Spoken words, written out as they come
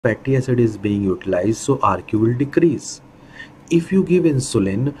fatty acid is being utilized, so RQ will decrease. If you give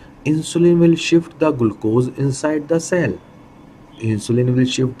insulin, insulin will shift the glucose inside the cell. Insulin will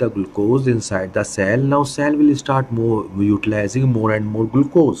shift the glucose inside the cell. Now cell will start utilizing more and more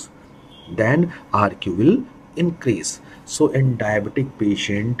glucose. Then RQ will increase. So in diabetic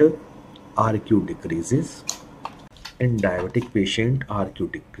patient, RQ decreases. In diabetic patient,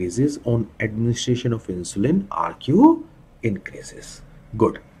 RQ decreases. On administration of insulin, RQ increases.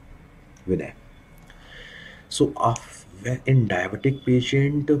 Good, Vinay. So in diabetic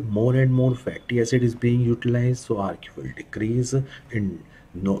patient, more and more fatty acid is being utilized, so RQ will decrease. In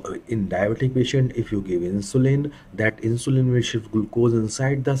in diabetic patient, if you give insulin, that insulin will shift glucose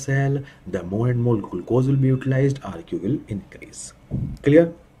inside the cell. The more and more glucose will be utilized, RQ will increase.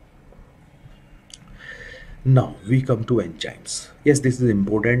 Clear? Now we come to enzymes. Yes, this is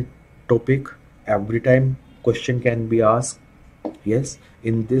important topic. Every time question can be asked. Yes,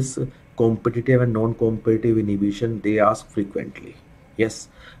 in this competitive and non-competitive inhibition, they ask frequently. Yes,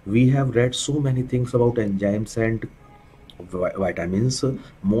 we have read so many things about enzymes and vitamins.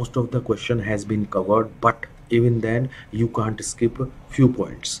 Most of the question has been covered, but even then you can't skip few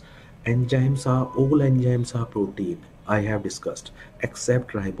points. All enzymes are protein, I have discussed,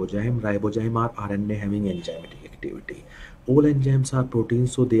 except ribozyme. Ribozyme are RNA having enzymatic activity. All enzymes are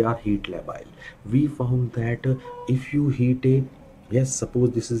proteins, so they are heat labile. We found that if you heat a, yes,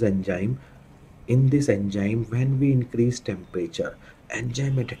 suppose this is enzyme. In this enzyme, when we increase temperature,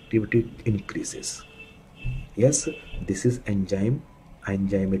 enzymatic activity increases. Yes, this is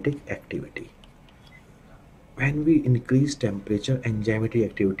enzymatic activity. When we increase temperature, enzymatic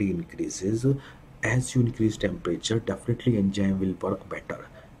activity increases. As you increase temperature, definitely enzyme will work better.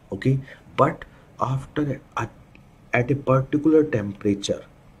 Okay, but at a particular temperature,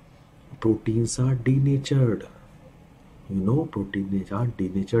 proteins are denatured. Proteins are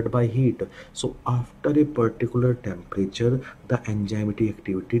denatured by heat. So after a particular temperature, the enzymatic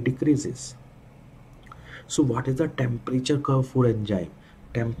activity decreases. So what is the temperature curve for enzyme?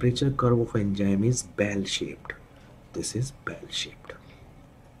 Temperature curve of enzyme is bell-shaped. This is bell-shaped.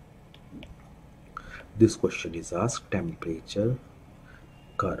 This question is asked, temperature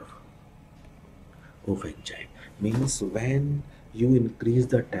curve of enzyme. Means when you increase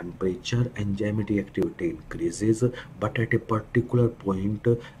the temperature, enzymatic activity increases, but at a particular point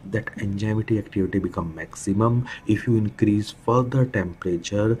that enzymatic activity become maximum. If you increase further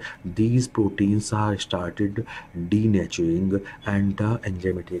temperature, these proteins are started denaturing and the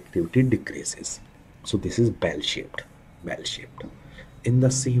enzymatic activity decreases. So this is bell-shaped. In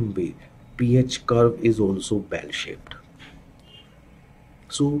the same way, pH curve is also bell-shaped.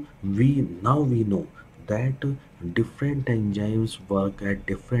 So we know that different enzymes work at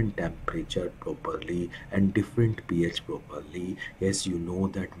different temperature properly and different pH properly. Yes, you know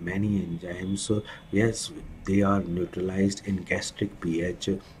that many enzymes, yes, they are neutralized in gastric pH.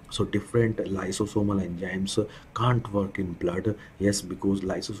 So different lysosomal enzymes can't work in blood. Yes, because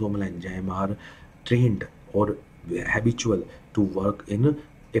lysosomal enzymes are trained or habitual to work in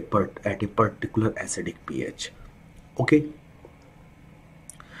at a particular acidic pH. Okay.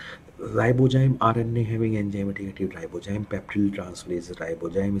 Ribozyme RNA having enzymatic activity ribozyme, peptidyl transferase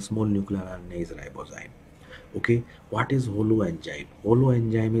ribozyme, small nuclear RNA is ribozyme. Okay, what is holoenzyme?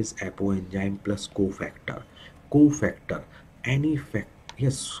 Holoenzyme is apoenzyme plus cofactor. Cofactor, any fact,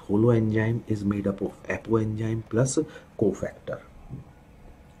 yes, holoenzyme is made up of apoenzyme plus cofactor.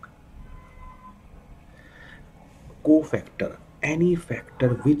 Cofactor, any factor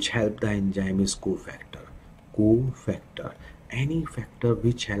which help the enzyme is cofactor. Cofactor, any factor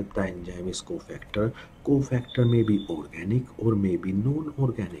which help the enzyme is cofactor. Cofactor may be organic or may be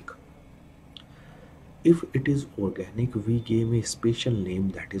non-organic. If it is organic, we gave a special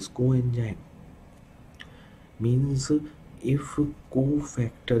name, that is coenzyme. Means if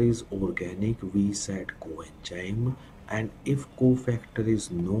cofactor is organic, we said coenzyme, and if cofactor is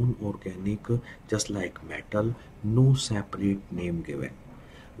non-organic, just like metal, no separate name given.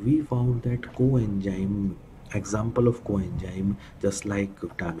 We found that coenzyme, example of coenzyme, just like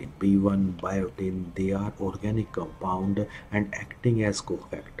vitamin B1, biotin, they are organic compound and acting as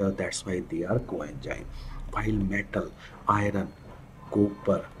cofactor, that's why they are coenzyme. While metal, iron,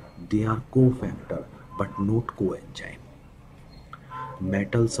 copper, they are cofactor but not coenzyme.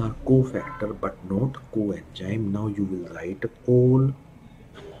 Metals are cofactor but not coenzyme. Now you will write all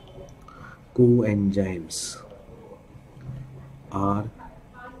coenzymes are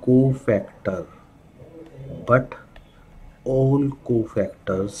cofactor, but all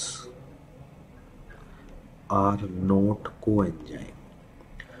cofactors are not coenzyme.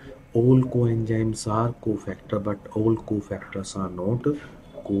 All coenzymes are cofactor, but all cofactors are not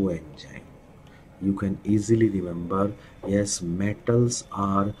coenzyme. You can easily remember, yes, metals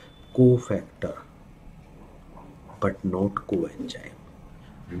are cofactor but not coenzyme.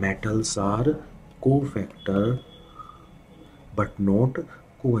 Metals are cofactor but not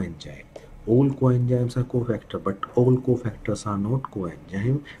coenzyme. All coenzymes are cofactor, but all cofactors are not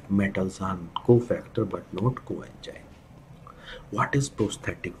coenzyme. Metals are cofactor but not coenzyme. What is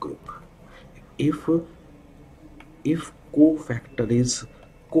prosthetic group? If cofactor is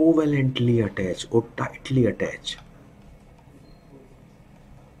covalently attached or tightly attached,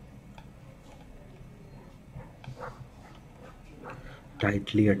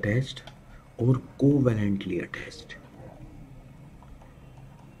 or covalently attached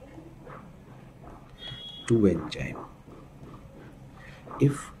to enzyme.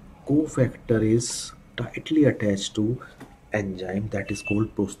 If cofactor is tightly attached to enzyme, that is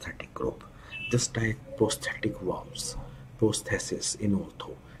called prosthetic group. Just type prosthetic verbs, prosthesis in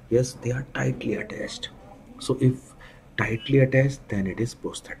ortho. Yes, they are tightly attached. So if tightly attached, then it is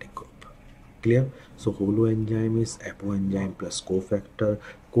prosthetic group. Clear? So holoenzyme is apoenzyme plus cofactor.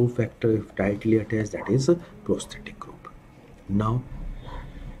 Cofactor, if tightly attached, that is a prosthetic group. Now,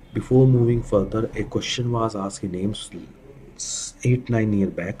 before moving further, a question was asked in names 8-9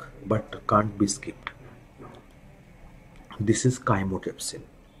 years back, but can't be skipped. This is chymotrypsin.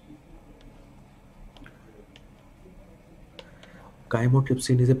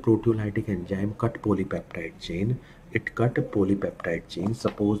 Chymotrypsin is a proteolytic enzyme, cut polypeptide chain. It cut a polypeptide chain.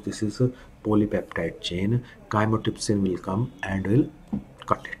 Suppose this is a polypeptide chain. Chymotrypsin will come and will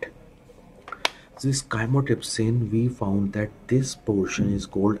cut it. This chymotrypsin, we found that this portion is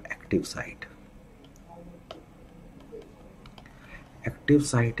called active site. Active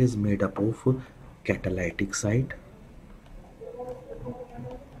site is made up of catalytic site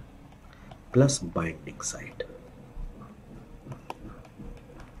plus binding site.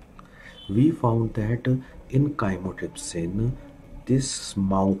 We found that in chymotrypsin, this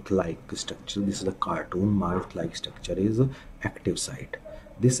mouth-like structure, this is a cartoon mouth-like structure, is active site.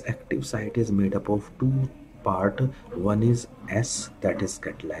 This active site is made up of two parts. One is S, that is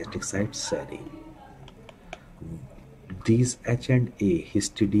catalytic site, serine. These H and A,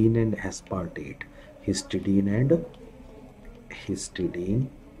 histidine and aspartate, histidine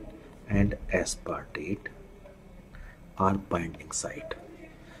and aspartate are binding site.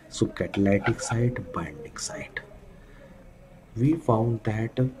 So catalytic site, binding site. We found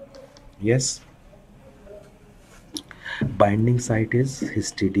that yes, binding site is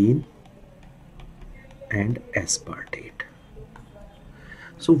histidine and aspartate.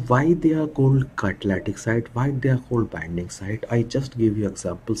 So why they are called catalytic site, why they are called binding site? I just give you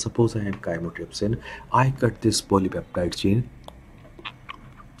example. Suppose I am chymotrypsin, I cut this polypeptide chain,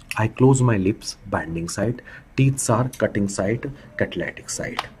 I close my lips, binding site, teeth are cutting site, catalytic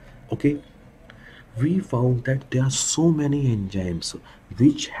site. Okay, we found that there are so many enzymes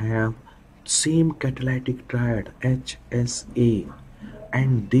which have same catalytic triad HSA,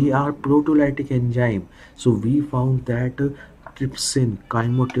 and they are proteolytic enzyme. So we found that trypsin,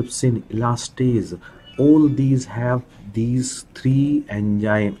 chymotrypsin, elastase, all these have these three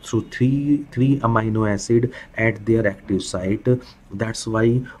enzymes, so three amino acid at their active site. That's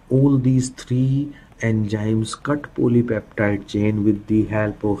why all these three enzymes cut polypeptide chain with the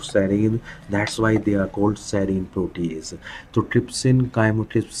help of serine. That's why they are called serine protease. So trypsin,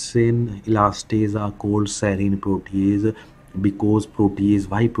 chymotrypsin, elastase are called serine protease. Because protease,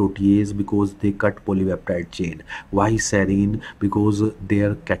 why protease? Because they cut polypeptide chain. Why serine? Because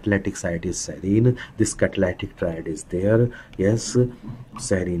their catalytic site is serine, this catalytic triad is there. Yes,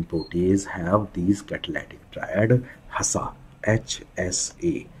 serine protease have these catalytic triad. हसा,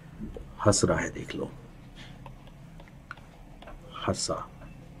 HSA, हंस रहा है, देख लो, हंसा,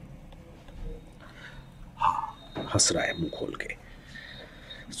 हाँ, हंस रहा है मुंह खोल के.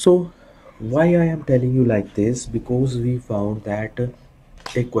 So why I am telling you like this? Because we found that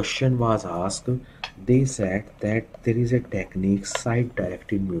a question was asked. They said that there is a technique,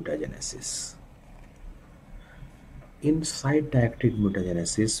 site-directed mutagenesis. In site-directed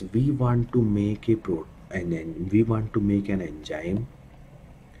mutagenesis, we want to make an enzyme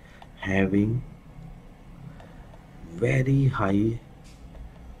having very high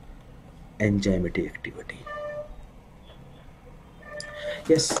enzymatic activity.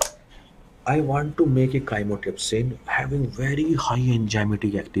 Yes, I want to make a chymotrypsin having very high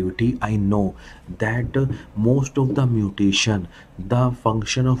enzymatic activity. I know that most of the mutation, the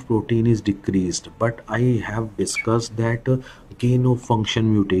function of protein is decreased, but I have discussed that gain of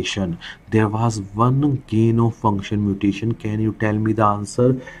function mutation. There was one gain of function mutation. Can you tell me the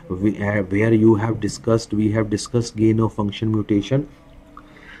answer where you have discussed? We have discussed gain of function mutation.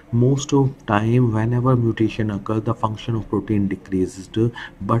 Most of time whenever mutation occurs, the function of protein decreased,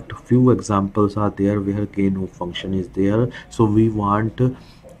 but few examples are there where gain of function is there. So we want a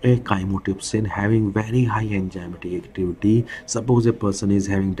chymotrypsin having very high enzymatic activity. Suppose a person is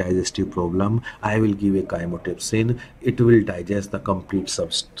having digestive problem, I will give a chymotrypsin, it will digest the complete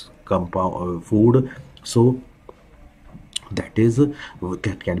compound food. So that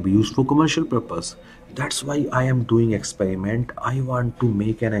can be used for commercial purpose. That's why I am doing experiment. I want to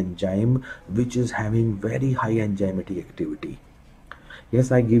make an enzyme which is having very high enzymatic activity.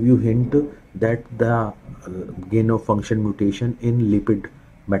 Yes, I give you hint that the gain of function mutation in lipid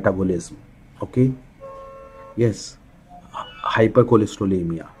metabolism. Okay. Yes,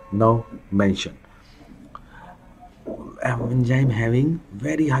 hypercholesterolemia now mention enzyme having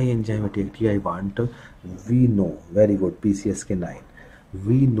very high enzymatic activity. I want, we know very good, PCSK9.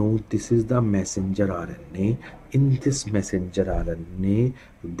 We know this is the messenger RNA. In this messenger RNA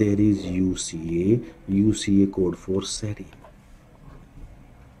there is UCA code for serine.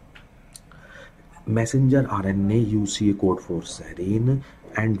 Messenger RNA UCA code for serine,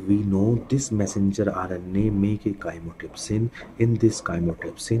 and we know this messenger RNA make a chymotrypsin. In this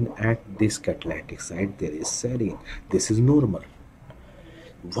chymotrypsin at this catalytic site there is serine. This is normal.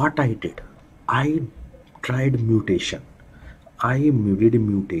 What I did, I tried mutation. I did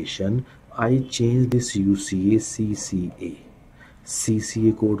mutation. I changed this UCA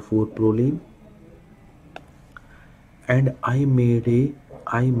CCA code for proline, and I made an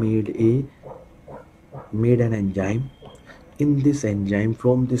enzyme. In this enzyme,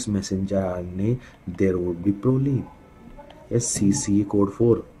 from this messenger RNA there would be proline. Yes, CCA code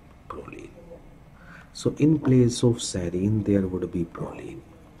for proline. So in place of serine there would be proline.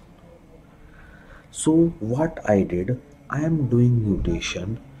 So what I did, I am doing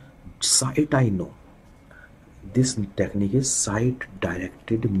mutation. Site I know. This technique is site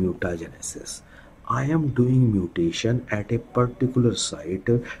directed mutagenesis. I am doing mutation at a particular site.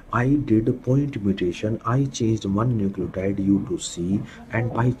 I did point mutation. I changed one nucleotide U to C,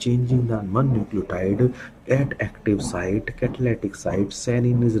 and by changing the one nucleotide at active site, catalytic site,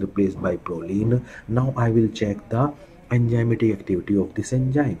 serine is replaced by proline. Now I will check the enzymatic activity of this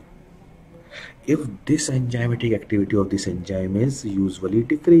enzyme. If this enzymatic activity of this enzyme is usually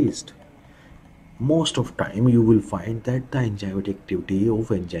decreased, most of time you will find that the enzymatic activity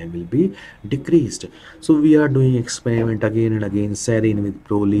of enzyme will be decreased. So we are doing experiment again and again, serine with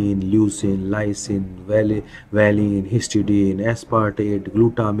proline, leucine, lysine, valine, histidine, aspartate,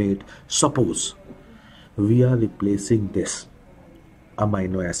 glutamate. Suppose we are replacing this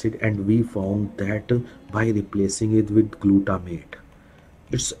amino acid, and we found that by replacing it with glutamate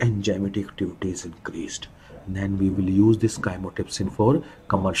its enzymatic activity is increased. Then we will use this chymotrypsin for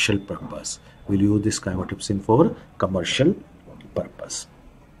commercial purpose. We'll use this chymotrypsin for commercial purpose.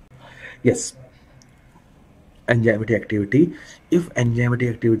 Yes, enzymatic activity. If enzymatic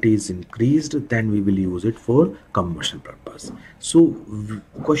activity is increased, then we will use it for commercial purpose. So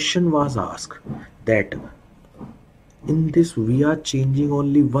question was asked that in this we are changing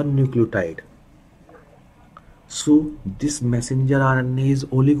only one nucleotide. So this messenger RNA is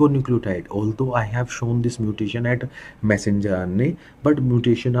oligonucleotide. Although I have shown this mutation at messenger RNA, but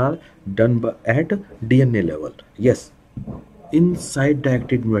mutation are done at DNA level. Yes, in site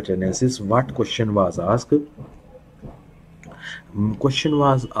directed mutagenesis, what question was asked? Question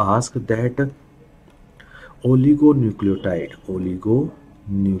was asked that oligonucleotide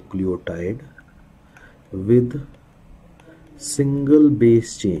with single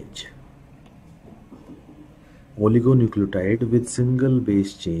base change. Oligonucleotide with single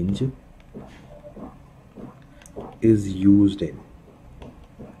base change is used in.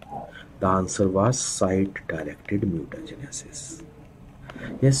 The answer was site directed mutagenesis.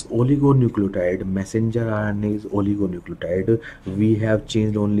 Yes, oligonucleotide, messenger RNA is oligonucleotide. We have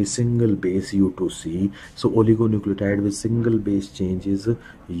changed only single base U to C. So oligonucleotide with single base change is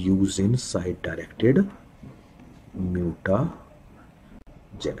used in site directed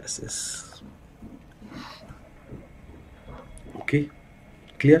mutagenesis. Okay,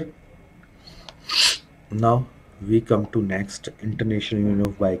 clear? Now we come to next, International Union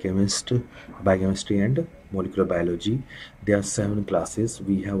of Biochemistry and Molecular Biology. There are 7 classes.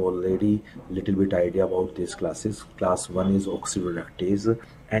 We have already little bit idea about these classes. Class 1 is oxidoreductase.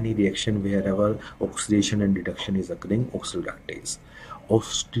 Any reaction wherever oxidation and reduction is occurring, oxidoreductase.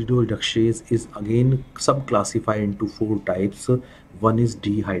 Oxidoreductase is again sub-classified into 4 types. One is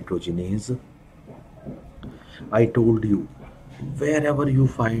dehydrogenase. I told you, wherever you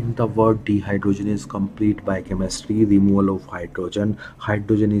find the word dehydrogenase, complete biochemistry, removal of hydrogen.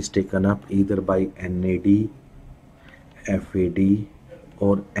 Hydrogen is taken up either by NAD, FAD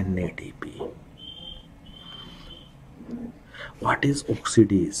or NADP. What is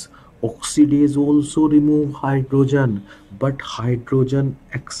oxidase? Oxidase also remove hydrogen, but hydrogen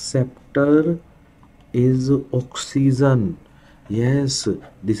acceptor is oxygen. Yes,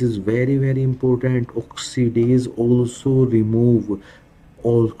 this is very important. Oxidase also remove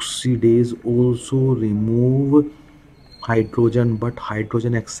hydrogen, but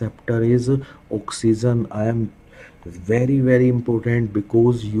hydrogen acceptor is oxygen. I am very important,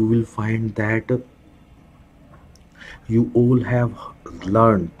 because you will find that you all have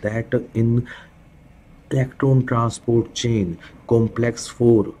learned that in electron transport chain complex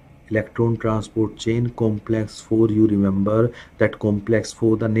 4, electron transport chain complex 4, you remember that complex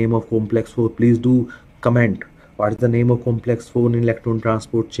 4, the name of complex 4, please do comment what is the name of complex 4 in electron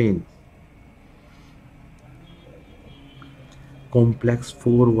transport chain. Complex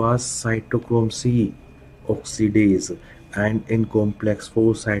 4 was cytochrome C oxidase, and in complex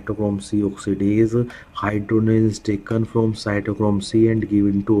 4 cytochrome C oxidase, hydrogen is taken from cytochrome C and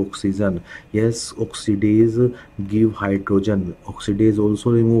given to oxygen. Yes, oxidase give hydrogen. Oxidase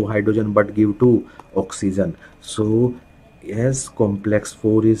also remove hydrogen but give to oxygen. So yes, complex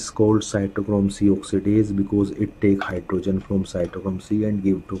 4 is called cytochrome C oxidase because it take hydrogen from cytochrome C and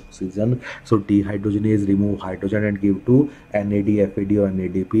give to oxygen. So dehydrogenase remove hydrogen and give to NAD, FAD or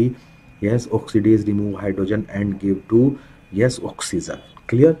NADP. Yes, oxidase remove hydrogen and give to, yes, oxygen.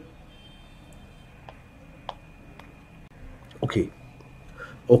 Clear? Okay.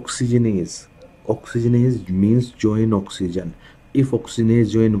 Oxygenase. Oxygenase means join oxygen. If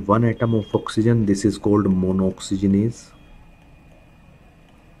oxygenase join one atom of oxygen, this is called monooxygenase.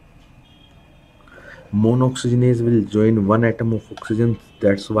 Monooxygenase will join one atom of oxygen,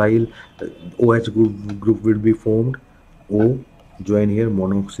 that's why OH group will be formed. O join here,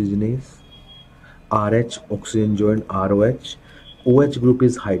 monooxygenase. RH, oxygen join ROH. OH group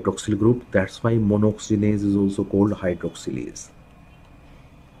is hydroxyl group, that's why monooxygenase is also called hydroxylase.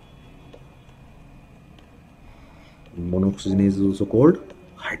 Monooxygenase is also called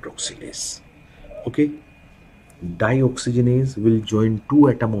hydroxylase. Okay. Dioxygenase will join two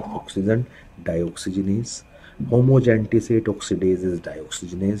atoms of oxygen, dioxygenase. Homogentisate oxidase is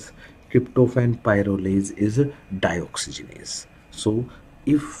dioxygenase. Tryptophan pyrrolase is dioxygenase. So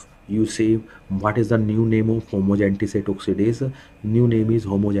if you say what is the new name of homogentisate oxidase, new name is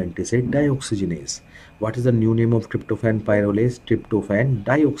homogentisate dioxygenase. What is the new name of tryptophan pyrrolase? Tryptophan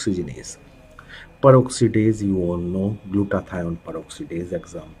dioxygenase. Peroxidase, you all know, glutathione peroxidase,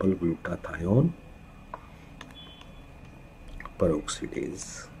 example glutathione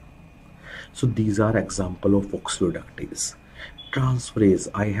peroxidase. So these are example of oxidoreductase. Transferase,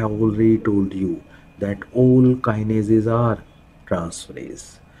 I have already told you that all kinases are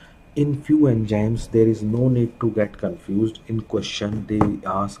transferase. In few enzymes there is no need to get confused. In question they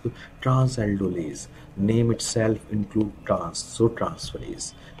ask transaldolase, name itself include trans, so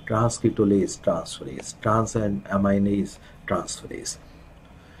transferase. Transketolase, transferase. Transaminase, transferase.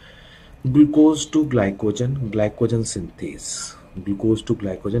 Glucose to glycogen, glycogen synthase. Glucose to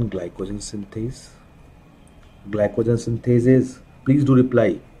glycogen, glycogen synthase. Glycogen synthase is, please do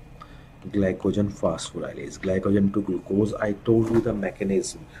reply, glycogen phosphorylase. Glycogen to glucose, I told you the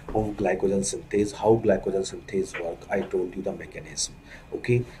mechanism of glycogen synthase, how glycogen synthase work, I told you the mechanism.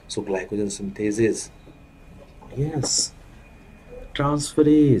 Okay, so glycogen synthase is, yes,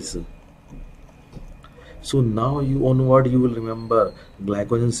 transferase. So now you onward you will remember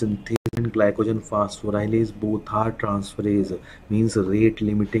glycogen synthase and glycogen phosphorylase both are transferase, means rate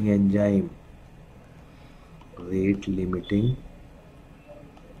limiting enzyme. Rate limiting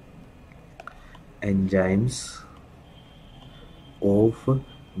enzymes of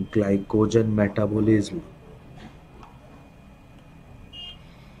glycogen metabolism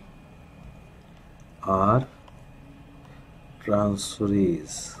are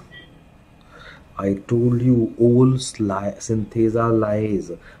transferase. I told you all synthase are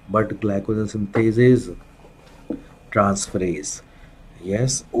lyase, but glycogen synthase is transferase.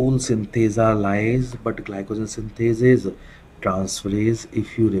 Yes, all synthase are lyase, but glycogen synthase is transferase.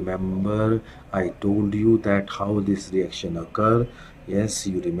 If you remember, I told you that how this reaction occur. Yes,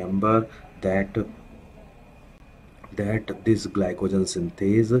 you remember that this glycogen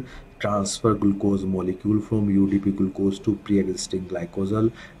synthase transfer glucose molecule from UDP glucose to pre-existing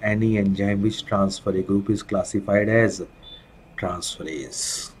glycosol. Any enzyme which transfer a group is classified as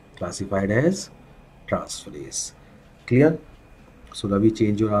transferase. Classified as transferase. Clear? So Ravi,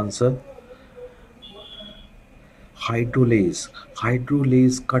 change your answer. Hydrolase.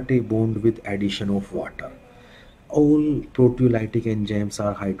 Hydrolase cut a bond with addition of water. All proteolytic enzymes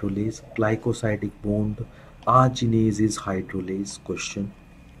are hydrolase. Glycosidic bond. Arginase is hydrolase. Question.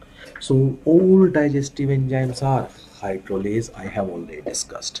 So all digestive enzymes are hydrolase, I have already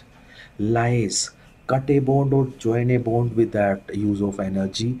discussed. Lyase, cut a bond or join a bond without use of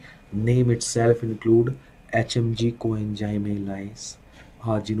energy. Name itself include HMG coenzyme A lyase,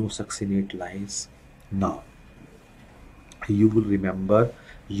 arginosuccinate lyase. Now you will remember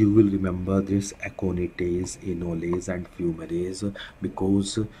this aconitase, enolase and fumarase,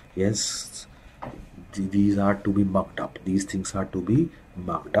 because yes, these are to be marked up, these things are to be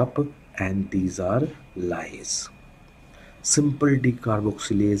marked up, and these are lies. Simple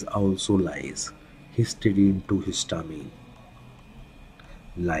decarboxylase also lies. Histidine to histamine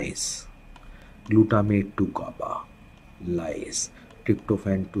lies. Glutamate to GABA lies.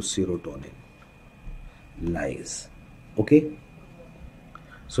 Tryptophan to serotonin lies. Okay,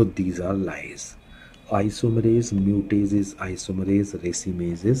 so these are lies. Isomerase, mutase is isomerase,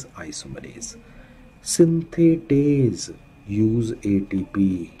 racemase is isomerase. Synthetase use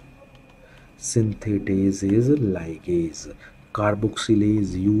ATP. Synthetase is ligase.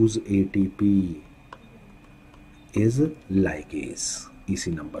 Carboxylase use ATP is ligase. EC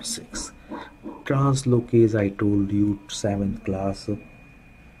number 6. Translocase, I told you, 7th class.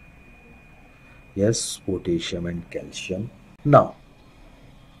 Yes, potassium and calcium. Now,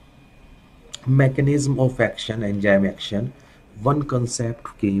 mechanism of action, enzyme action. One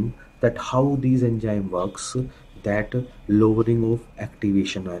concept came that how these enzyme works, that lowering of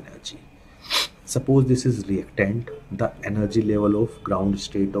activation energy. Suppose this is reactant, the energy level of ground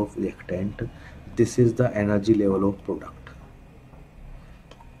state of reactant, this is the energy level of product.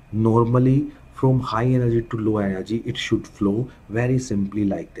 Normally from high energy to low energy it should flow very simply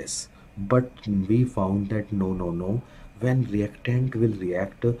like this, but we found that no, when reactant will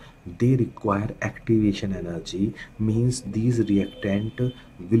react they require activation energy, means these reactant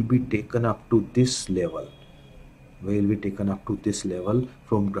will be taken up to this level,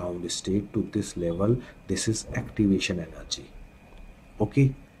 from ground state to this level. This is activation energy.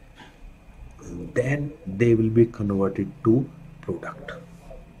 Okay, then they will be converted to product.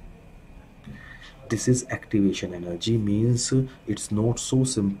 This is activation energy, means it's not so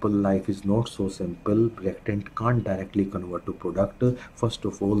simple, life is not so simple. Reactant can't directly convert to product. First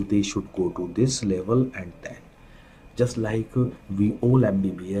of all they should go to this level, and then just like we all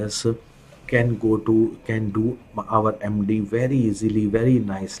MBBS can do our MD very easily, very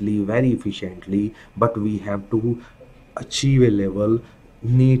nicely, very efficiently, but we have to achieve a level,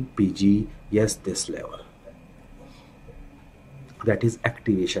 need PG, yes, this level, that is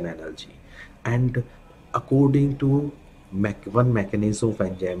activation energy. And according to one mechanism of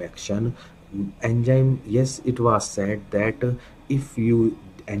enzyme action, enzyme, yes, it was said that if you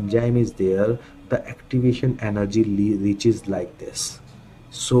enzyme is there, the activation energy reaches like this,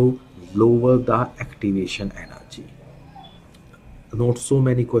 so lower the activation energy. Not so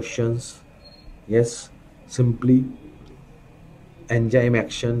many questions. Yes, simply enzyme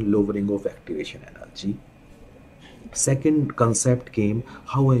action, lowering of activation energy. Second concept came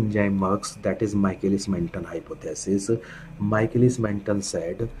how enzyme works, that is Michaelis-Menten hypothesis. Michaelis-Menten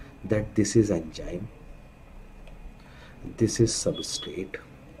said that this is enzyme, this is substrate,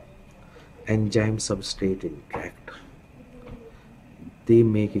 enzyme substrate interact, they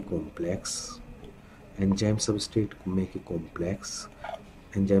make a complex, enzyme substrate make a complex,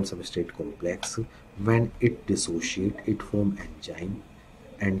 enzyme substrate complex. When it dissociate it form enzyme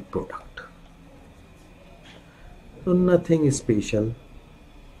and product. So nothing special.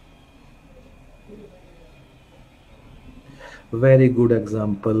 Very good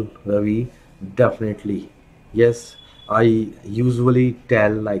example, Ravi. Definitely. Yes, I usually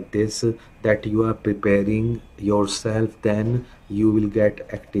tell like this, that you are preparing yourself, then you will get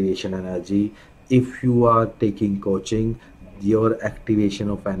activation energy. If you are taking coaching, your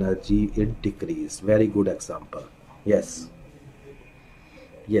activation of energy it decrease. Very good example. Yes.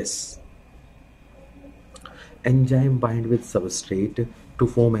 Yes. Enzyme bind with substrate to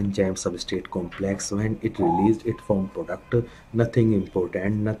form enzyme substrate complex. When it released it form product. Nothing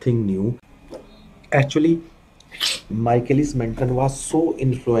important, nothing new. Actually Michaelis-Menten was so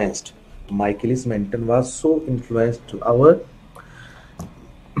influenced to our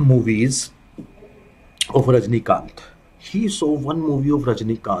movies of Rajnikant. He saw one movie of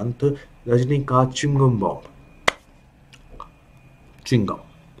Rajnikant chewing bomb, chewing gum,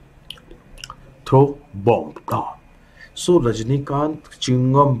 throw bomb down. So Rajnikant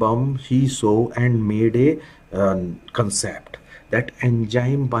chewing bomb he saw and made a concept that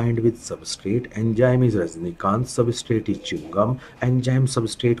enzyme bind with substrate. Enzyme is Rajnikant, substrate is chewing gum. Enzyme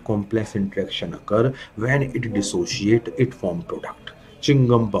substrate complex interaction occur. When it dissociate, it form product. Chewing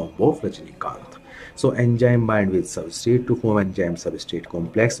gum bomb of Rajnikant. So enzyme bind with substrate to form enzyme substrate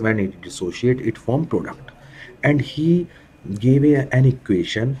complex. When it dissociate, it form product. And he gave an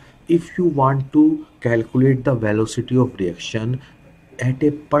equation. If you want to calculate the velocity of reaction at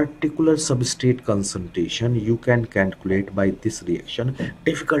a particular substrate concentration, you can calculate by this reaction,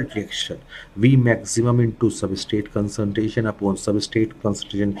 difficult reaction, V maximum into substrate concentration upon substrate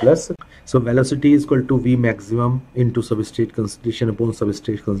concentration plus. So velocity is equal to V maximum into substrate concentration upon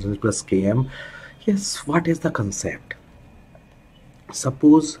substrate concentration plus Km. Yes, what is the concept?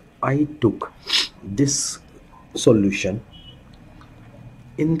 Suppose I took this solution.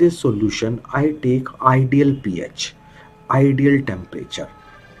 In this solution, I take ideal pH, ideal temperature.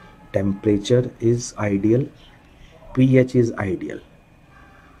 Temperature is ideal, pH is ideal.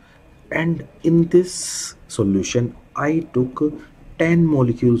 And in this solution, I took 10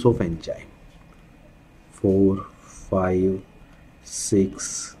 molecules of enzyme. 4, 5,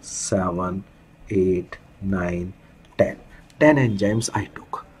 6, 7, 8, 9, 10. 10 enzymes I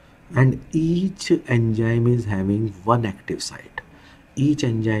took. And each enzyme is having one active site. Each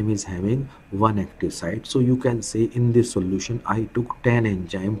enzyme is having one active site. So you can say in this solution I took 10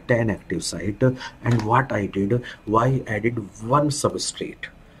 enzyme, 10 active site, and what I did, I added one substrate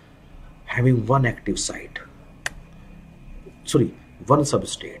having one active site. Sorry, one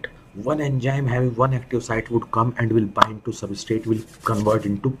substrate. One enzyme having one active site would come and will bind to substrate, will convert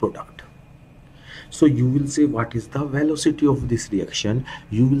into product. So you will say what is the velocity of this reaction?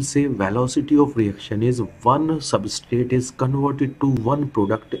 You will say velocity of reaction is one substrate is converted to one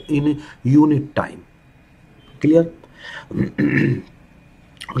product in unit time. Clear?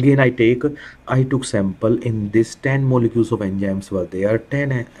 Again I took sample. In this 10 molecules of enzymes were there,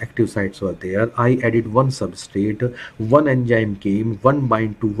 10 active sites were there. I added one substrate, one enzyme came, one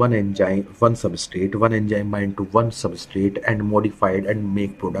bind to one enzyme, one substrate, one enzyme bind to one substrate and modified and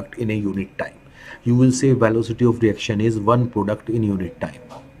make product in a unit time. You will say velocity of reaction is one product in unit time.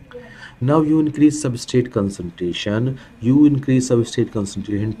 Now you increase substrate concentration,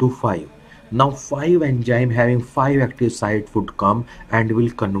 to 5. Now 5 enzyme having 5 active site would come and will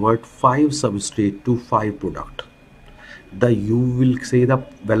convert 5 substrate to 5 product. You will say the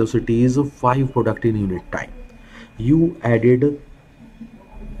velocity is 5 product in unit time. You added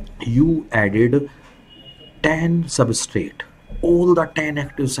 10 substrate. All the 10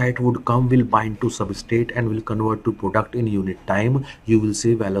 active site would come, will bind to substrate and will convert to product in unit time. You will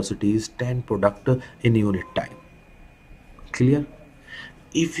say velocity is 10 product in unit time. Clear?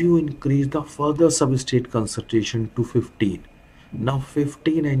 If you increase the further substrate concentration to 15, now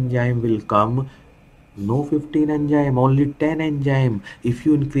 15 enzyme will come. No 15 enzyme, only 10 enzyme. If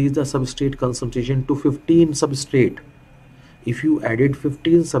you increase the substrate concentration to 15 substrate, if you added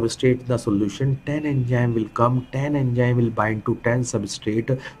 15 substrate in the solution, 10 enzyme will come, 10 enzyme will bind to 10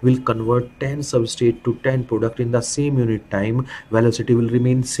 substrate, will convert 10 substrate to 10 product in the same unit time, velocity will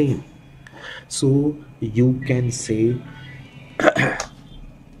remain same. So you can say,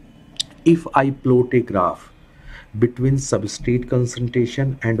 if I plot a graph between substrate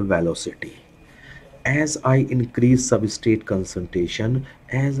concentration and velocity, as I increase substrate concentration,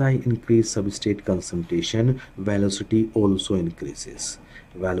 velocity also increases.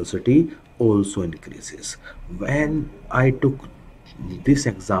 When I took this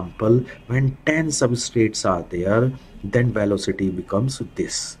example, when 10 substrates are there, then velocity becomes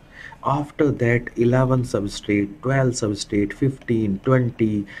this. After that, 11 substrate, 12 substrate, 15,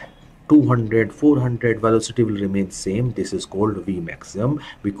 20, 200, 400, velocity will remain same. This is called V maximum.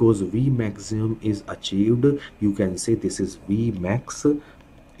 Because V maximum is achieved, you can say this is V max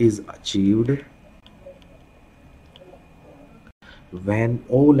is achieved when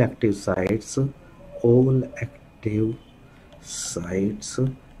all active sites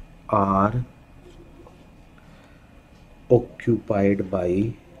are occupied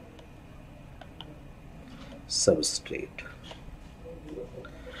by substrate.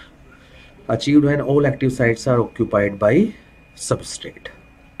 Achieved when all active sites are occupied by substrate.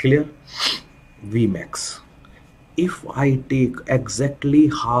 Clear? Vmax. If I take exactly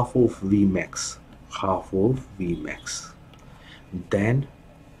half of Vmax, then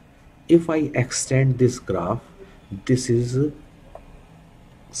if I extend this graph, this is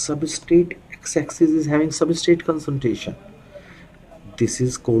substrate, x-axis is having substrate concentration. This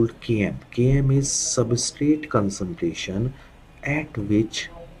is called Km. Km is substrate concentration at which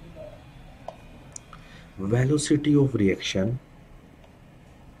velocity of reaction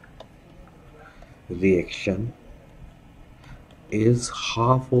is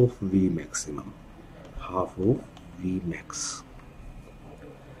half of V maximum, half of V max.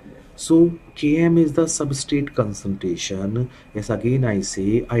 So Km is the substrate concentration. Yes, again I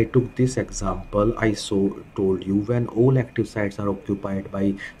say, I took this example. I told you when all active sites are occupied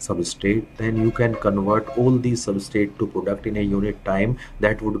by substrate, then you can convert all these substrate to product in a unit time.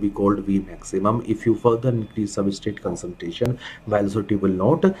 That would be called V maximum. If you further increase substrate concentration, velocity will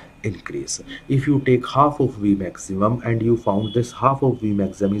not increase. If you take half of V maximum and you found this half of V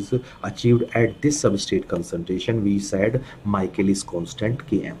maximum is achieved at this substrate concentration, we said Michaelis constant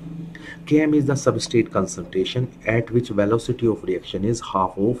Km. Km is the substrate concentration at which velocity of reaction is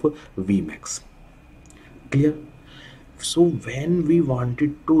half of Vmax. Clear? So when we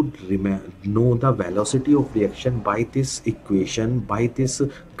wanted to know the velocity of reaction by this equation, by this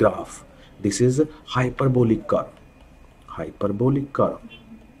graph, this is hyperbolic curve. Hyperbolic curve.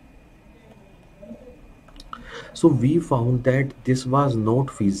 So we found that this was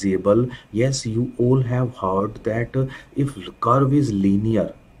not feasible. Yes, you all have heard that if curve is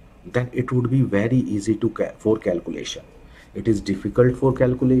linear, then it would be very easy to for calculation. It is difficult for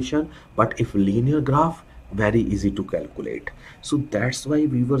calculation, but if linear graph, very easy to calculate. So that's why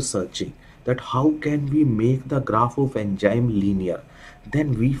we were searching that how can we make the graph of enzyme linear.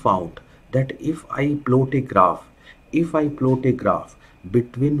 Then we found that if I plot a graph,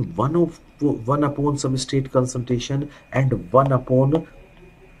 between 1 upon substrate concentration and 1 upon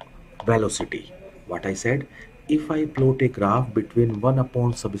velocity. What I said, if I plot a graph between 1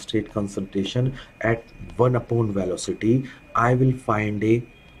 upon substrate concentration at 1 upon velocity, I will find a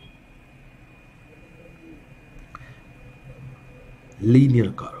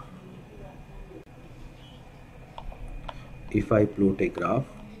linear curve. If I plot a graph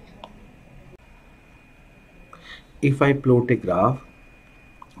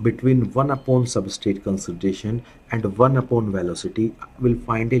between 1 upon substrate concentration and 1 upon velocity, I will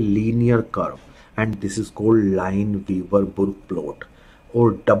find a linear curve, and this is called Line-Weaver-Burk plot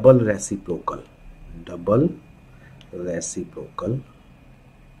or double reciprocal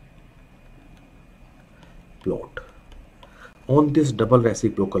plot. On this double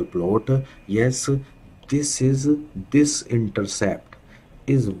reciprocal plot, yes, this intercept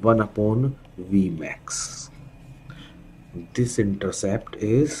is 1 upon Vmax. This intersect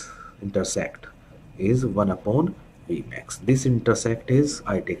is 1 upon Vmax. This intersect is,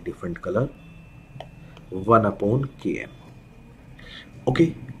 I take different color, 1 upon Km.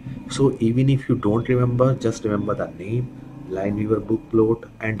 Okay, so even if you don't remember, just remember the name, Line-Weaver-Burk plot,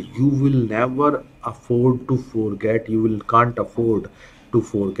 and you will never afford to forget, can't afford to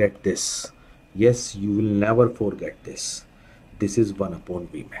forget this. Yes, you will never forget this. This is 1 upon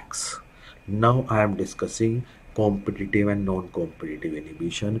Vmax. Now I am discussing competitive and non-competitive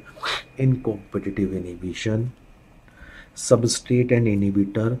inhibition. In competitive inhibition, substrate and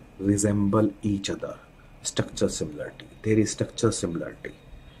inhibitor resemble each other. Structure similarity. There is structure similarity.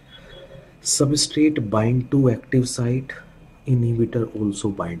 Substrate bind to active site, inhibitor also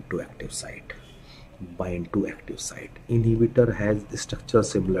bind to active site. Inhibitor has structure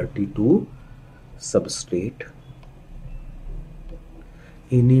similarity to substrate.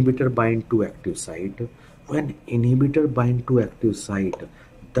 Inhibitor bind to active site. When inhibitor bind to active site,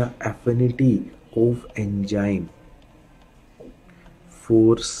 the affinity of enzyme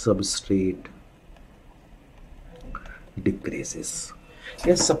for substrate decreases.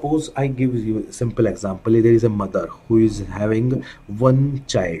 Yes, suppose I give you a simple example. There is a mother who is having one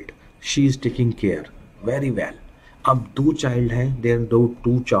child. She is taking care very well. अब 2 child हैं, there are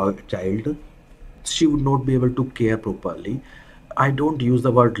 2 child. She would not be able to care properly. I don't use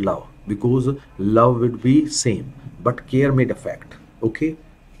the word love because love would be same, but care may defect. Okay?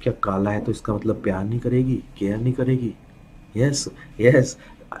 क्या काला है तो इसका मतलब प्यार नहीं करेगी, केयर नहीं करेगी? Yes,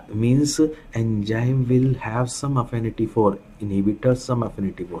 means enzyme will have some affinity for inhibitor, some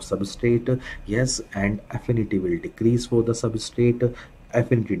affinity for substrate. Yes, and affinity will decrease for the substrate.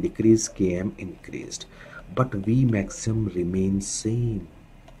 Affinity decrease, Km increased, but V maximum remains same.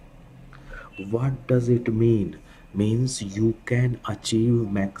 What does it mean? Means you can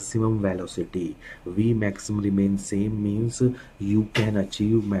achieve maximum velocity. V maximum remains same means you can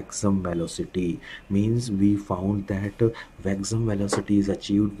achieve maximum velocity. Means we found that maximum velocity is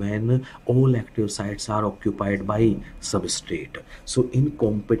achieved when all active sites are occupied by substrate. So in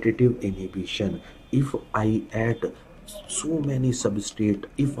competitive inhibition, if I add so many substrate,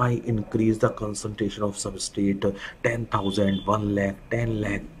 if I increase the concentration of substrate 10,000, 1 lakh, 10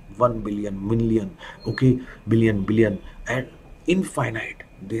 lakh, 1 billion, million, okay, billion, and infinite,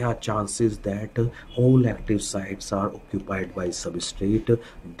 there are chances that all active sites are occupied by substrate,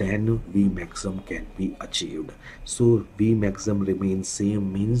 then V maximum can be achieved. So V maximum remains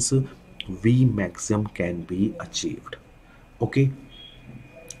same means V maximum can be achieved. Okay.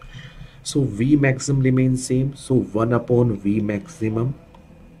 So V maximum remains same. So 1 upon V maximum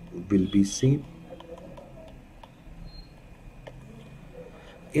will be same.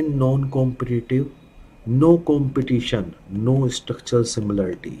 In non-competitive, no competition, no structural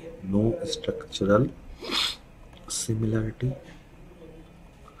similarity, no structural similarity.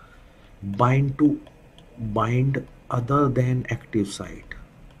 Bind other than active site.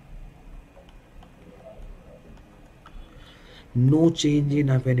 No change in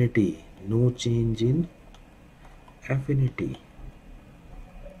affinity. No change in affinity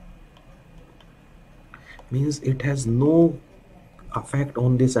means it has no effect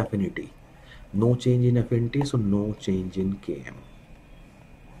on this affinity. No change in affinity, so no change in Km.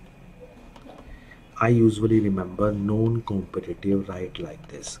 I usually remember non-competitive write like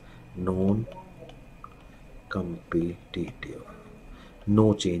this. Non-competitive.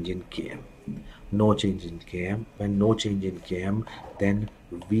 No change in Km. No change in Km. When no change in Km, then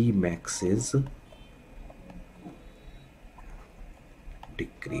Vmax is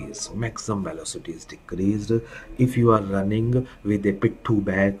decrease, maximum velocity is decreased. If you are running with a pittu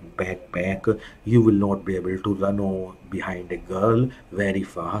backpack, you will not be able to run behind a girl very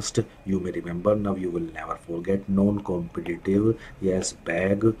fast. You may remember, now you will never forget. Non-competitive, yes,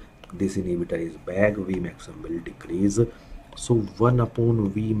 bag, this inhibitor is bag, V maximum will decrease. So 1 upon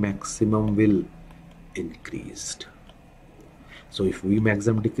V maximum will increased. So if V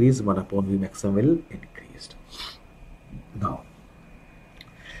maximum decrease, 1 upon V maximum will increased. Now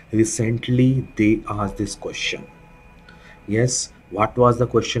recently they asked this question. Yes, what was the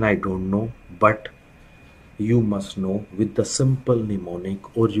question I don't know, but you must know with the simple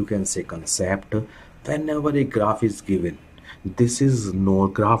mnemonic, or you can say concept. Whenever a graph is given, this is no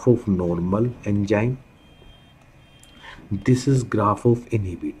graph of normal enzyme, this is graph of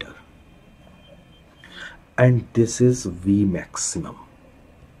inhibitor, and this is V maximum.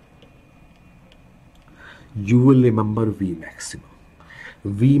 You will remember V maximum.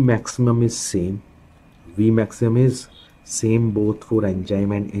 V maximum is same. V maximum is same both for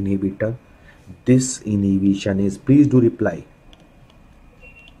enzyme and inhibitor. This inhibition is, please do reply.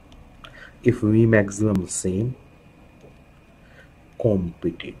 If V maximum same,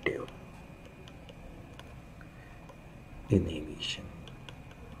 competitive inhibition.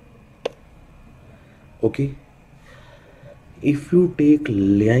 Okay. If you take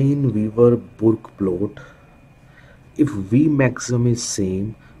Line-Weaver-Burke plot, if V maximum is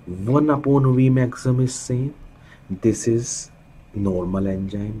same, 1 upon V maximum is same. This is normal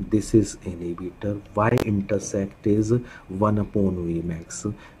enzyme, this is inhibitor. Y intersect is 1 upon V max.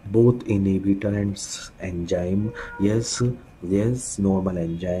 Both inhibitor and enzyme, yes, normal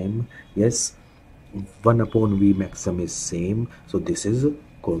enzyme, yes, 1 upon V maximum is same. So this is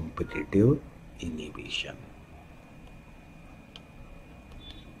competitive inhibition.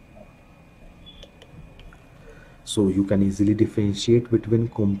 So you can easily differentiate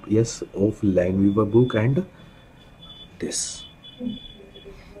between of Line-Weaver-Burke and this.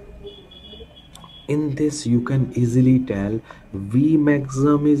 In this you can easily tell V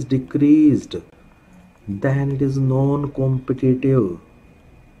maximum is decreased, then it is non-competitive.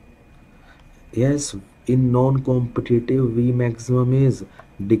 Yes, in non-competitive V maximum is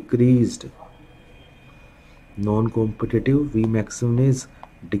decreased. Non-competitive V maximum is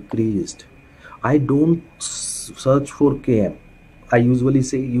decreased. I don't search for Km. I usually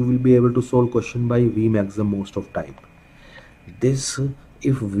say you will be able to solve question by V maximum most of time. This,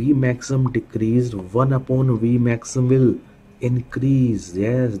 if V maximum decreased, 1 upon V maximum will increase.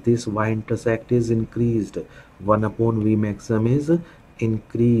 Yes, this Y intersect is increased. 1 upon V maximum is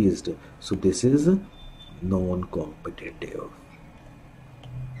increased. So this is non-competitive.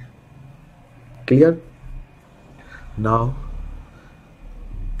 Clear? Now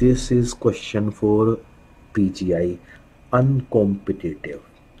this is question for PGI, uncompetitive.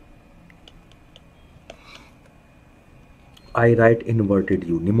 I write inverted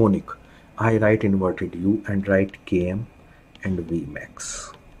U, mnemonic. I write inverted U and write Km and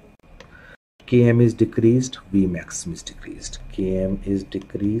Vmax. Km is decreased, Vmax is decreased. Km is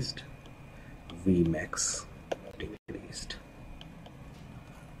decreased, Vmax decreased.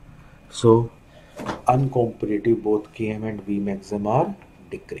 So uncompetitive, both Km and Vmax are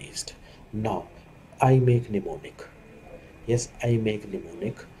decreased. Now I make mnemonic. Yes, I make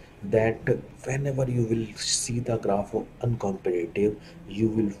mnemonic that whenever you will see the graph of uncompetitive, you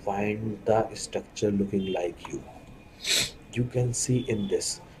will find the structure looking like U. You can see in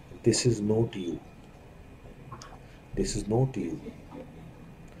this, this is not U, this is not U,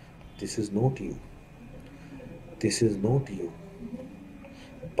 this is not U, this is not U,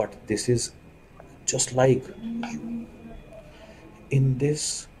 but this is just like U. In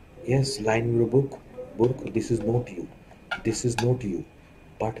this Yes, line in your book. This is not you. This is not you,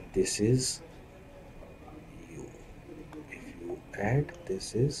 but this is you. If you add,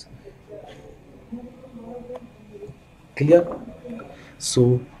 this is clear.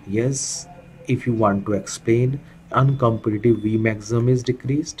 So yes, if you want to explain, uncompetitive V maximum is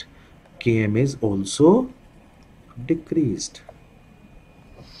decreased, Km is also decreased.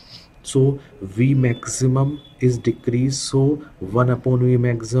 So V maximum is decreased, so 1 upon V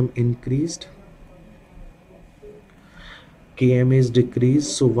maximum increased. Km is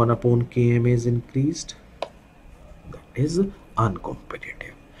decreased, so 1 upon Km is increased. That is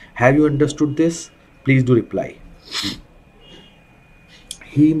uncompetitive. Have you understood this? Please do reply.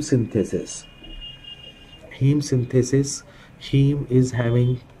 Heme synthesis. Heme synthesis. Heme is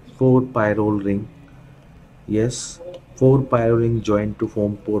having 4 pyrrole ring. Yes, 4 pyrrole ring joined to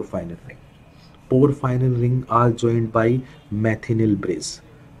form porphyrin ring. Porphyrin ring are joined by methynyl bridge.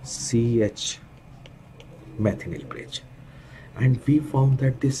 CH methynyl bridge. And we found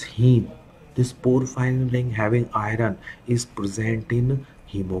that this heme, this porphyrin ring having iron, is present in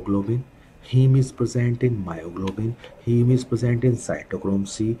hemoglobin. Heme is present in myoglobin. Heme is present in cytochrome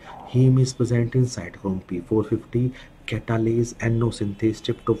C. Heme is present in cytochrome P450, catalase, endosynthetase,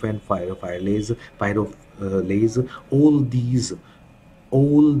 tryptophan, pyrolase.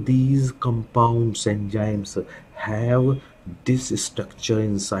 All these compounds, enzymes, have this structure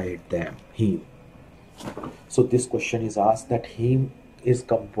inside them. Heme. So this question is asked that heme is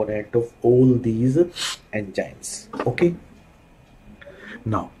component of all these enzymes. Okay.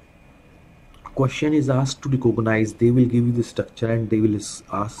 Now, question is asked to recognize. They will give you the structure and they will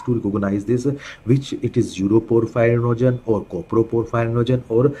ask to recognize this, which it is uroporphyrinogen or coproporphyrinogen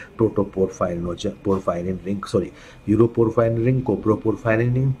or porphyrin ring. Sorry, uroporphyrin ring,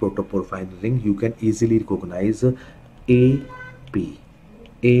 coproporphyrin ring, protoporphyrin ring. You can easily recognize A, P,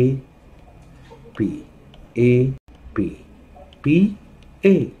 A, P, A, P, P,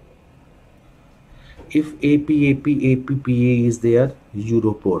 A. If APPA is there,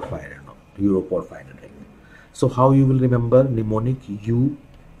 uroporphyrin ring. So how you will remember mnemonic? U,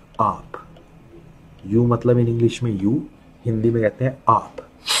 आप. U मतलब in English में U, Hindi में कहते हैं आप.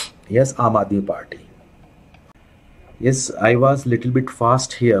 Yes, आम आदमी party. Yes, I was little bit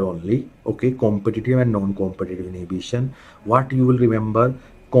fast here only. Okay, competitive and non-competitive inhibition. What you will remember?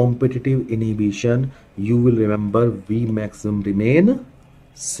 Competitive inhibition, you will remember V maximum remain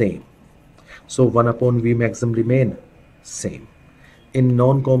same. So 1 upon V maximum remain same. In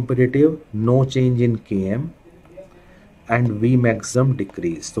non-competitive, no change in Km and V maximum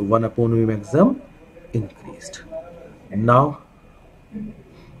decreased. So 1 upon V maximum increased. Now,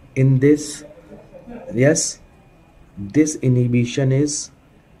 in this, yes, this inhibition is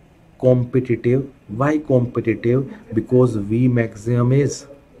competitive. Why competitive? Because V maximum is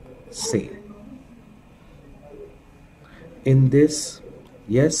same. In this,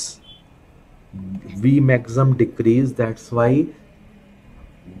 yes, V maximum decrease, that's why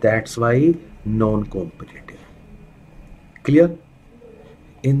non-competitive. Clear?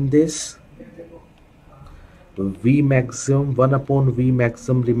 In this, V maximum, 1 upon V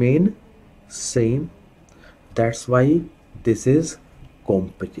maximum remain same, that's why this is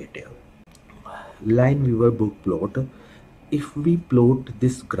competitive. Line viewer book plot. If we plot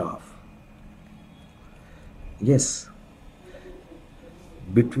this graph, yes,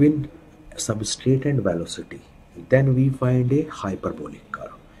 between substrate and velocity, then we find a hyperbolic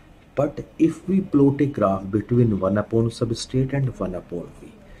curve. But if we plot a graph between 1 upon substrate and 1 upon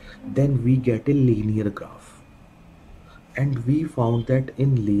V, then we get a linear graph. And we found that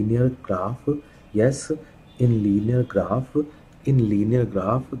in linear graph, yes, in linear graph,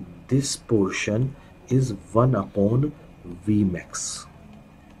 this portion is 1 upon V max.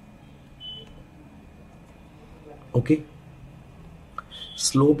 Okay.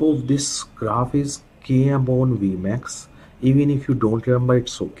 Slope of this graph is K upon V max. Even if you don't remember,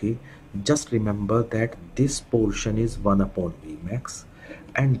 it's okay. Just remember that this portion is 1 upon V max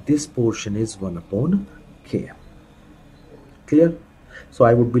and this portion is 1 upon Km. Clear? So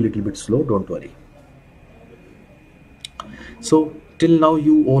I would be a little bit slow, don't worry. So till now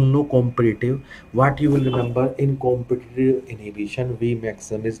you all know competitive. What you will remember in competitive inhibition, V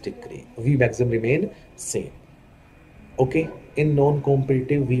maximum is decreased. V maximum remain same. Okay, in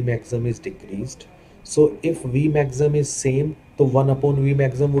non-competitive V maximum is decreased. So if V maximum is same, so 1 upon V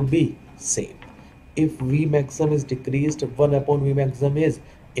maximum would be same. If V maximum is decreased, 1 upon V maximum is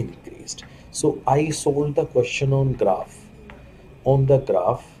increased. So I solved the question on graph. On the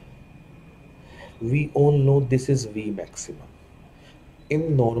graph, we all know this is V maximum.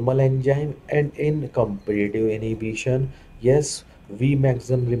 In normal enzyme and in competitive inhibition, yes, V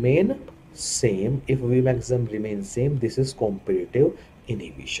maximum remain same. If V maximum remains same, this is competitive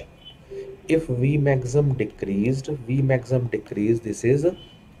inhibition. If V maximum decreased, this is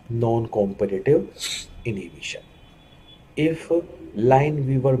non-competitive inhibition. If line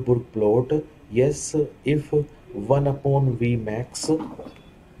Weaver-Burke plot, yes, if 1 upon V max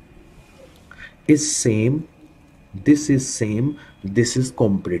is same, this is same, this is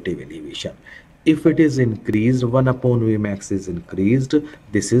competitive inhibition. If it is increased, 1 upon V max is increased,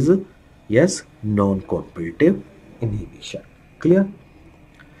 this is, yes, non-competitive inhibition. Clear?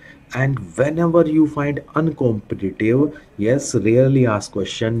 And whenever you find uncompetitive, yes, rarely ask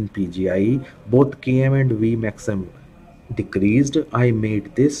question PGI, both Km and V maximum decreased, I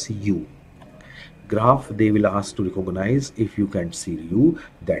made this U. Graph they will ask to recognize. If you can see U,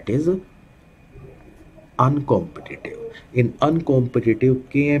 that is uncompetitive. In uncompetitive,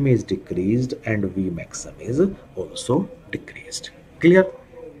 Km is decreased and V maximum is also decreased. Clear?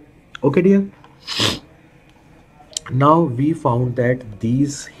 Okay, dear. Now we found that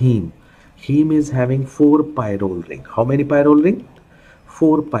these heme is having 4 pyrrole ring. How many pyrrole ring?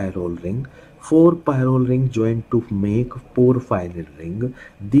 4 pyrrole ring. 4 pyrrole ring joined to make porphyrin ring.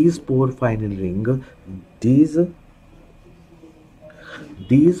 These porphyrin ring, these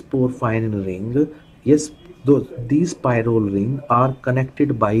porphyrin ring, yes, these pyrrole ring are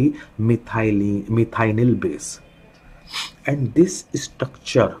connected by methynyl base. And this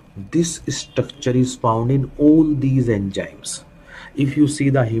structure is found in all these enzymes. If you see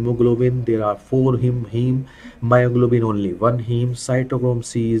the hemoglobin, there are 4 heme, myoglobin only 1 heme, cytochrome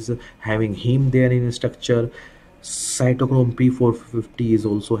C is having heme there in structure, cytochrome P450 is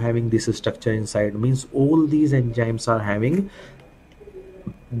also having this structure inside. Means all these enzymes are having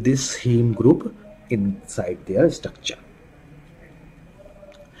this heme group inside their structure.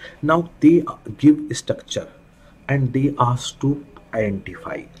 Now they give structure and they ask to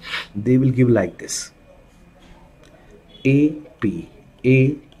identify. They will give like this: AP,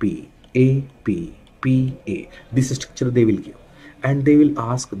 AP, AP, PA. This structure they will give, and they will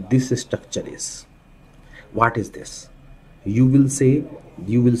ask this structure is what is this? You will see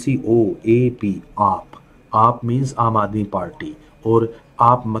O A P, AAP. AAP means Aam Aadmi Party, or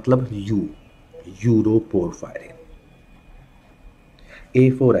AAP matlab U, uroporphyrin. A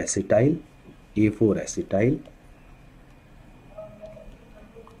for acetyl, A for acetyl,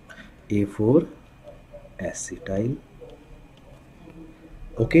 A for acetyl,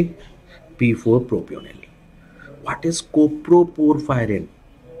 okay, P for propionyl. What is coproporphyrin?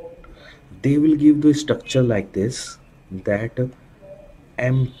 They will give the structure like this, that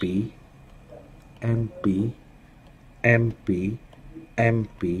MP, MP, MP,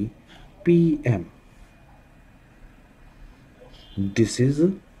 MP, PM. This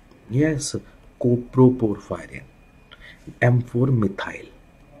is, yes, coproporphyrin. M for methyl,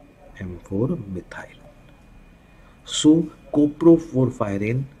 M for methyl. So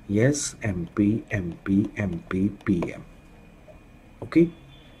coproporphyrin, yes, MP, MP, MP, PM. Okay,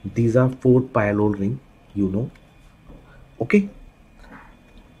 these are 4 pyrrole ring, you know. Okay,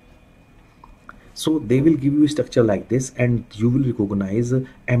 so they will give you a structure like this, and you will recognize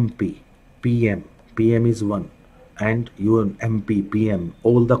MP, PM. PM is 1, and your MP, PM,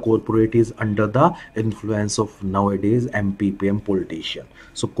 all the corporate is under the influence of nowadays MP, PM politician.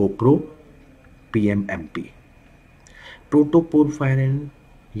 So copro, PM, MP. Protoporphyrin,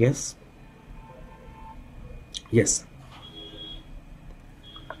 yes, yes,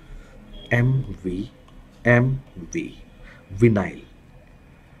 MV, MV, vinyl,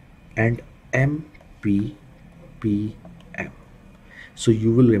 and MP, PM. So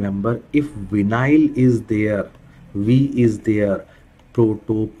you will remember, if vinyl is there, V is there,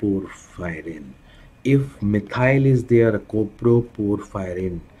 protoporphyrin. If methyl is there,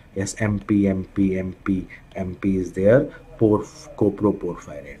 coproporphyrin. Yes, MP, MP, MP, MP is there,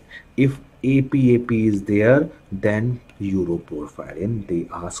 coproporphyrin. If AP, AP is there, then uroporphyrin. They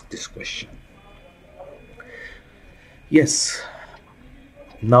ask this question. Yes.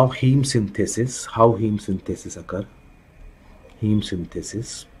 Now heme synthesis. How heme synthesis occur? Heme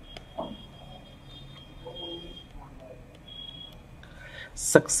synthesis.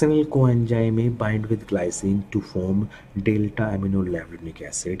 Succinyl coenzyme may bind with glycine to form delta aminolevulinic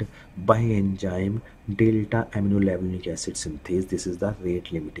acid. By enzyme delta aminolevulinic acid synthase, this is the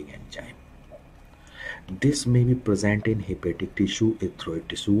rate limiting enzyme. This may be present in hepatic tissue, erythroid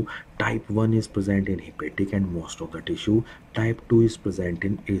tissue. Type 1 is present in hepatic and most of the tissue. Type 2 is present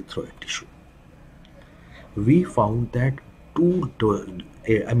in erythroid tissue. We found that 2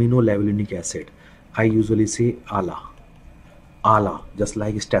 aminolevulinic acid, I usually say ALA, just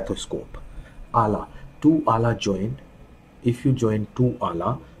like stethoscope. ALA, 2 ALA join if you join two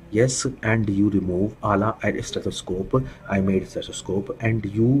ALA, yes, and you remove ALA at stethoscope, I made stethoscope, and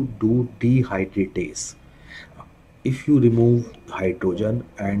you do dehydratase. If you remove hydrogen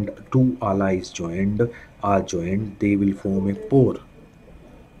and two ALA are joined, they will form a pore.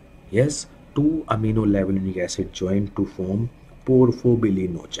 Yes, two amino levulinic acid join to form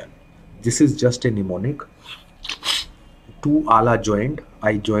porphobilinogen. This is just a mnemonic. Two ALA joined,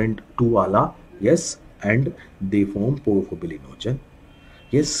 I joined two ALA, yes, and they form porphobilinogen.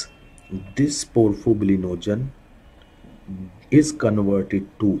 Yes, this porphobilinogen is converted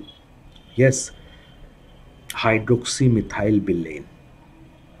to, yes, hydroxymethylbilane.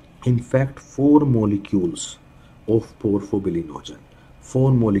 In fact, four molecules of porphobilinogen,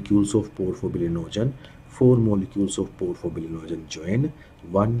 four molecules of porphobilinogen join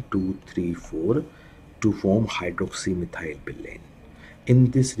 1, 2, 3, 4 to form hydroxymethylbilane.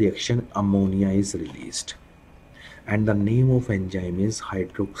 In this reaction, ammonia is released, and the name of enzyme is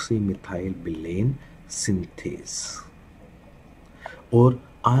hydroxymethylbilane synthase, or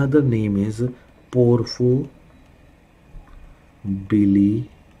another name is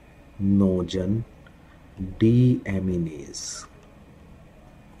porphobilinogen deaminase.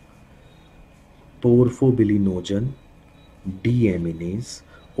 Porphobilinogen deaminase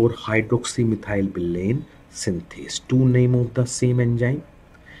or hydroxymethylbilane synthase, two name of the same enzyme.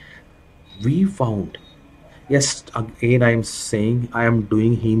 We found, yes, again I am saying I am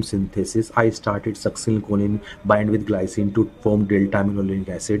doing heme synthesis. I started succinylcholine bind with glycine to form delta aminolenic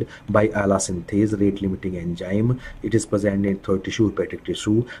acid by ALA synthase, rate limiting enzyme. It is present in third tissue, hepatic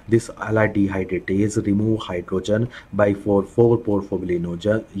tissue. This ALA dehydratase remove hydrogen by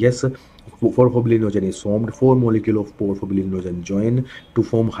 4,4-porphobilinogen. Yes, 4-porphobilinogen is formed. Four molecule of porphobilinogen join to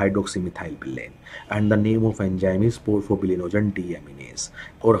form hydroxymethylbilane, and the name of enzyme is porphobilinogen deaminase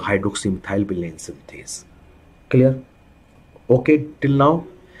or hydroxymethylbilane synthase. Clear? Okay, till now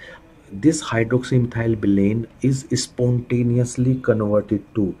this hydroxymethylbilane is spontaneously converted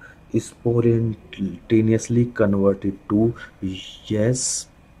to yes,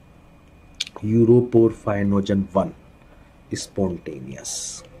 uroporphinogen 1,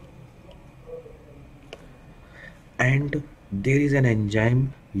 spontaneous. And there is an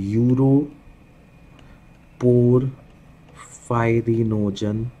enzyme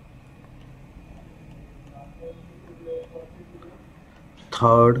uroporphinogen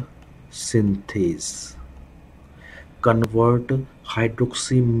third synthase, convert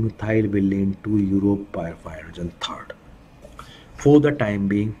hydroxymethylbilane to uroporphinogen third. For the time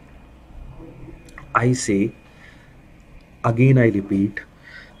being, I say, again I repeat,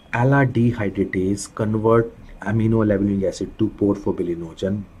 ALA dehydratase convert amino levulinic acid to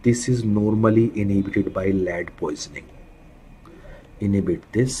porphobilinogen. This is normally inhibited by lead poisoning. Inhibit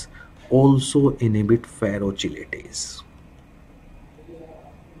this. Also inhibit ferrochelatase.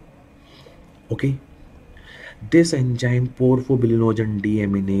 Okay, this enzyme porphobilinogen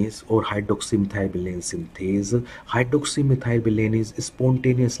deaminase or hydroxymethylbilane synthase, hydroxymethylbilane is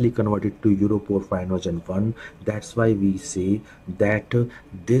spontaneously converted to uroporphinogen 1. That's why we say that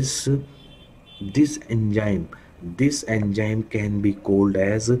this enzyme can be called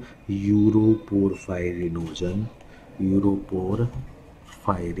as uroporphinogen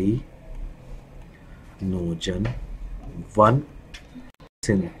 1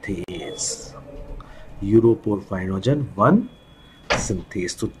 synthase. Uroporphinogen 1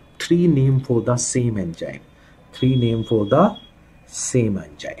 synthase. So three name for the same enzyme.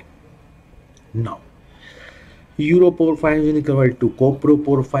 Now, uroporphinogen is converted to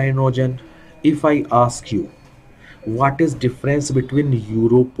coproporphinogen. If I ask you, what is difference between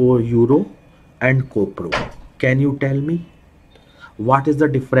euro and copro? Can you tell me? What is the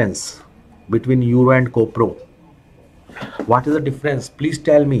difference between euro and copro? What is the difference? Please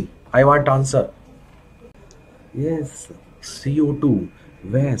tell me. I want answer. Yes, CO2,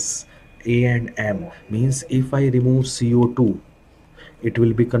 WAS, A and M means if I remove CO2, it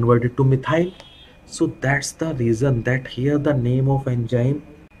will be converted to methyl. So that's the reason that here the name of enzyme,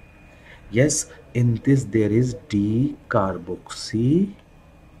 yes, in this there is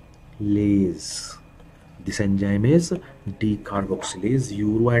decarboxylase. This enzyme is decarboxylase.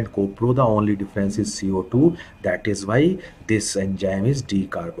 Euro and copro, the only difference is CO2. That is why this enzyme is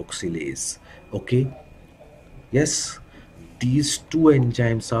decarboxylase. Okay. Yes, these two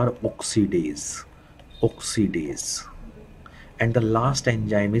enzymes are oxidase, and the last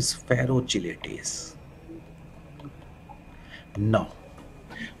enzyme is ferrochelatase. Now,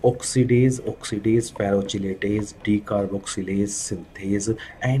 Oxidase, ferrochelatase, decarboxylase, synthase.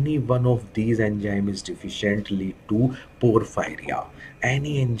 Any one of these enzyme is deficient lead to porphyria.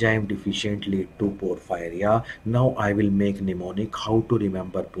 Any enzyme deficient lead to porphyria. Now I will make mnemonic how to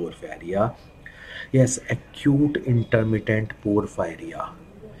remember porphyria. Yes, acute intermittent porphyria.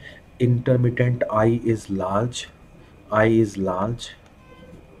 Intermittent, I is large,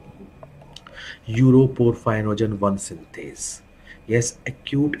 uroporphyrinogen 1 synthase. Yes,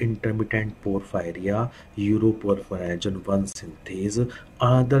 acute intermittent porphyria, uroporphyrinogen 1 synthase.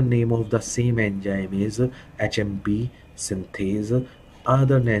 Another name of the same enzyme is HMB synthase.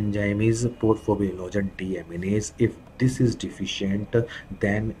 Other enzyme is porphobilinogen deaminase. If this is deficient,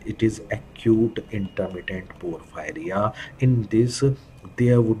 then it is acute intermittent porphyria. In this,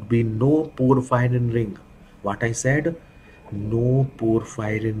 there would be no porphyrin ring. What I said? No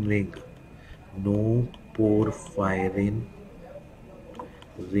porphyrin ring. No porphyrin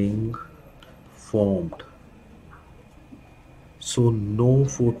ring formed. So no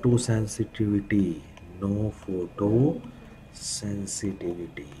photosensitivity. No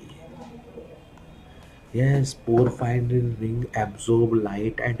photosensitivity. Yes, porphyrin ring absorb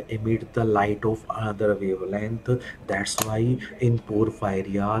light and emit the light of another wavelength. That's why in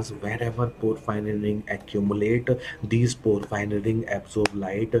porphyrias, wherever porphyrin ring accumulate, these porphyrin ring absorb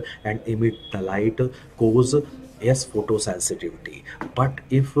light and emit the light, cause yes photosensitivity. But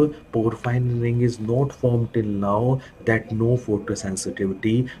if porphyrin ring is not formed till now, that no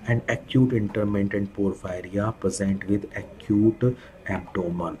photosensitivity, and acute intermittent porphyria present with acute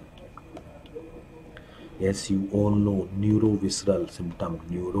abdomen. Yes, you all know neurovisceral symptom.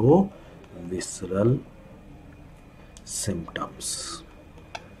 Neurovisceral symptoms.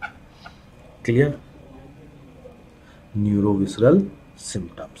 Clear? Neurovisceral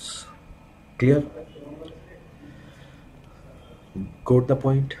symptoms. Clear? Got the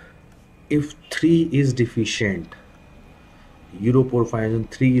point? If 3 is deficient, uroporphyrin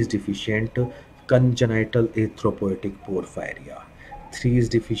 3 is deficient, congenital erythropoietic porphyria. 3 is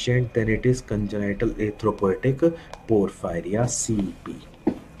deficient, then it is congenital erythropoietic porphyria, CP.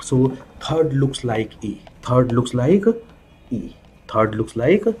 So third looks like E. Third looks like E. Third looks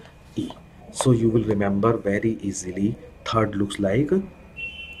like E. So you will remember very easily. Third looks like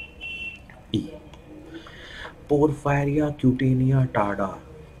E. Porphyria cutanea tarda.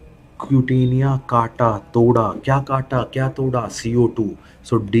 Cutanea kata toda. Kya kata? Kya toda? CO2.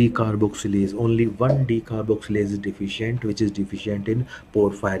 So decarboxylase. Only one decarboxylase is deficient, which is deficient in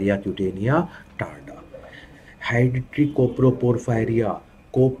Porphyria cutanea tarda. Hereditary coproporphyria.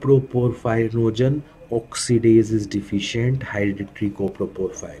 Coproporphyrinogen oxidase is deficient. Hereditary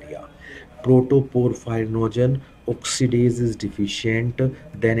coproporphyria. Protoporphyrinogen oxidase is deficient.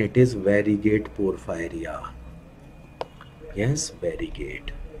 Then it is variegate porphyria. Yes,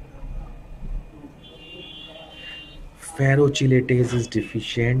 variegate. Ferrochelatase is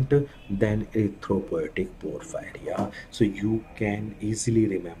deficient, then erythropoietic porphyria. So you can easily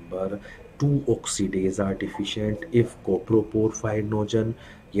remember 2 oxidase are deficient if coproporphyrinogen.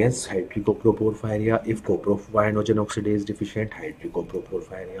 Yes, hydrocoproporphyria. If coproporphyrinogen oxidase is deficient,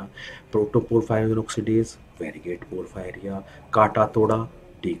 hydrocoproporphyria. Protoporphyrinogen oxidase, variegate porphyria. Kata toda,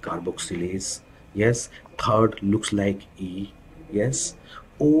 decarboxylase. Yes, third looks like E. Yes,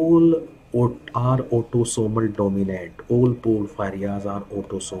 all are autosomal dominant. All porphyrias are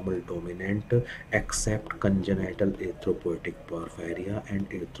autosomal dominant except congenital erythropoietic porphyria and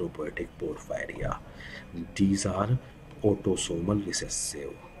erythropoietic porphyria. These are autosomal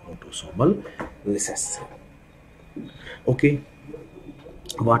recessive. Autosomal recessive. Okay.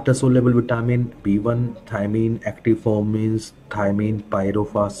 Water soluble vitamin B1, thymine, active form means thymine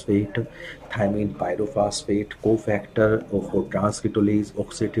pyrophosphate, cofactor of transketolase,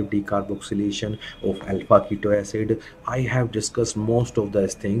 oxidative decarboxylation of alpha keto acid. I have discussed most of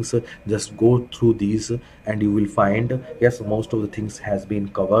these things. Just go through these and you will find yes, most of the things has been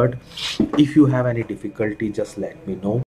covered. If you have any difficulty, just let me know.